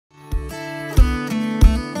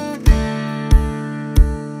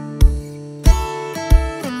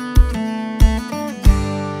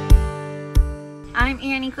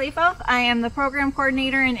Annie Clayfolk. I am the program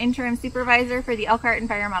coordinator and interim supervisor for the Elkhart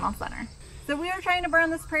Environmental Center. So we are trying to burn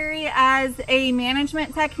this prairie as a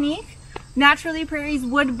management technique. Naturally, prairies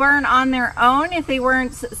would burn on their own if they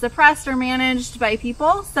weren't suppressed or managed by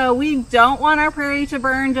people. So we don't want our prairie to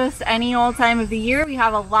burn just any old time of the year. We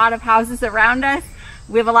have a lot of houses around us.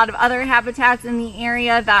 We have a lot of other habitats in the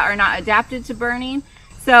area that are not adapted to burning.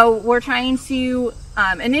 So we're trying to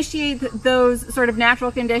initiate those sort of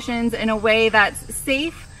natural conditions in a way that's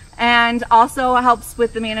safe and also helps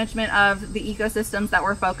with the management of the ecosystems that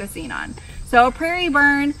we're focusing on. So a prairie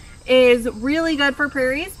burn is really good for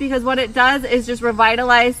prairies because what it does is just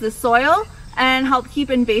revitalize the soil and help keep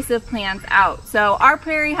invasive plants out. So our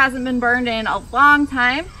prairie hasn't been burned in a long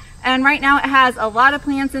time, and right now it has a lot of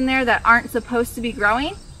plants in there that aren't supposed to be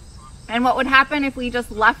growing. And what would happen if we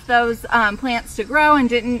just left those plants to grow and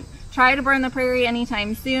didn't try to burn the prairie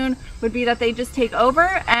anytime soon would be that they just take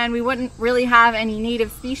over and we wouldn't really have any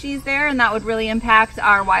native species there, and that would really impact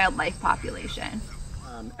our wildlife population.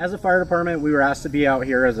 As a fire department, we were asked to be out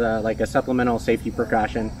here as a supplemental safety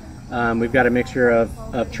precaution. We've got a mixture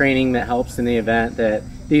of training that helps in the event that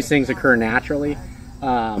these things occur naturally.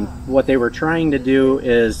 What they were trying to do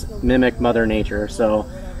is mimic Mother Nature. So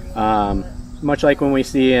much like when we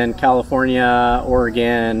see in California,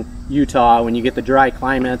 Oregon, Utah, when you get the dry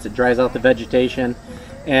climates, it dries out the vegetation,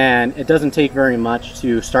 and it doesn't take very much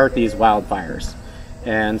to start these wildfires.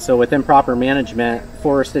 And so with improper management,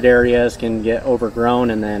 forested areas can get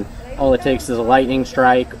overgrown, and then all it takes is a lightning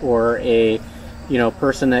strike or a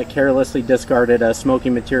person that carelessly discarded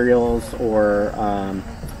smoking materials or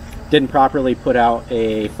didn't properly put out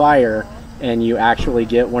a fire, and you actually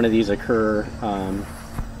get one of these occur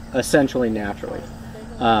essentially naturally.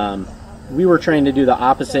 We were trying to do the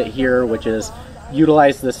opposite here, which is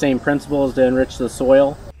utilize the same principles to enrich the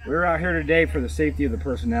soil. We're out here today for the safety of the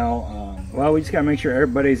personnel. Well, we just gotta make sure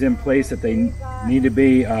everybody's in place that they need to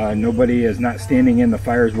be. Nobody is not standing in the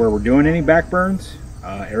fires where we're doing any backburns.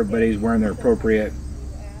 Everybody's wearing their appropriate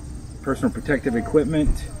personal protective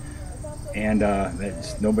equipment, and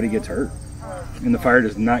that nobody gets hurt. And the fire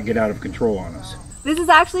does not get out of control on us. This is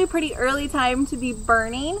actually a pretty early time to be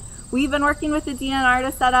burning. We've been working with the DNR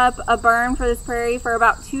to set up a burn for this prairie for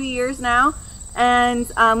about 2 years now. And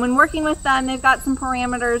when working with them, they've got some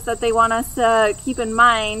parameters that they want us to keep in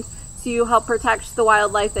mind to help protect the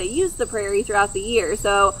wildlife that use the prairie throughout the year.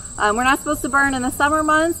 So we're not supposed to burn in the summer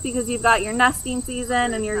months because you've got your nesting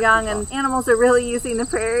season and you're young and animals are really using the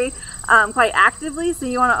prairie quite actively. So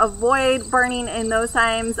you want to avoid burning in those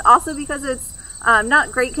times. Also because it's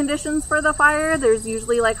not great conditions for the fire. There's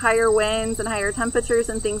usually like higher winds and higher temperatures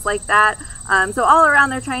and things like that. So all around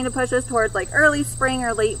they're trying to push us towards like early spring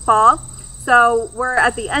or late fall. So we're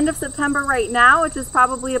at the end of September right now, which is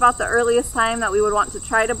probably about the earliest time that we would want to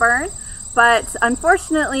try to burn. But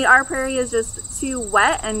unfortunately, our prairie is just too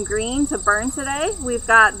wet and green to burn today. We've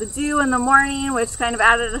got the dew in the morning, which kind of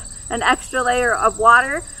added an extra layer of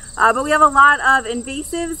water. But we have a lot of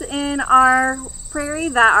invasives in our prairie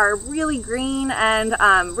that are really green and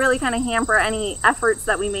really kind of hamper any efforts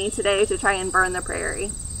that we made today to try and burn the prairie.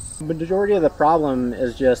 The majority of the problem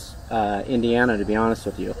is just Indiana, to be honest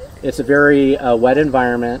with you. It's a very wet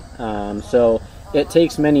environment, so it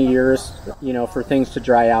takes many years, for things to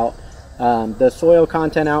dry out. The soil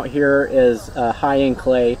content out here is high in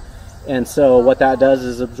clay, and so what that does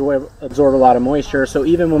is absorb a lot of moisture. So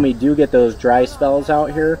even when we do get those dry spells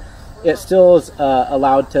out here, it still is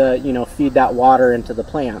allowed to, feed that water into the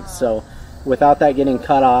plants. So without that getting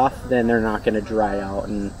cut off, then they're not going to dry out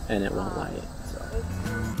and it won't light.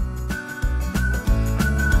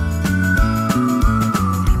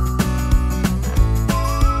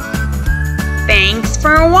 Thanks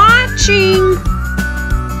for watching!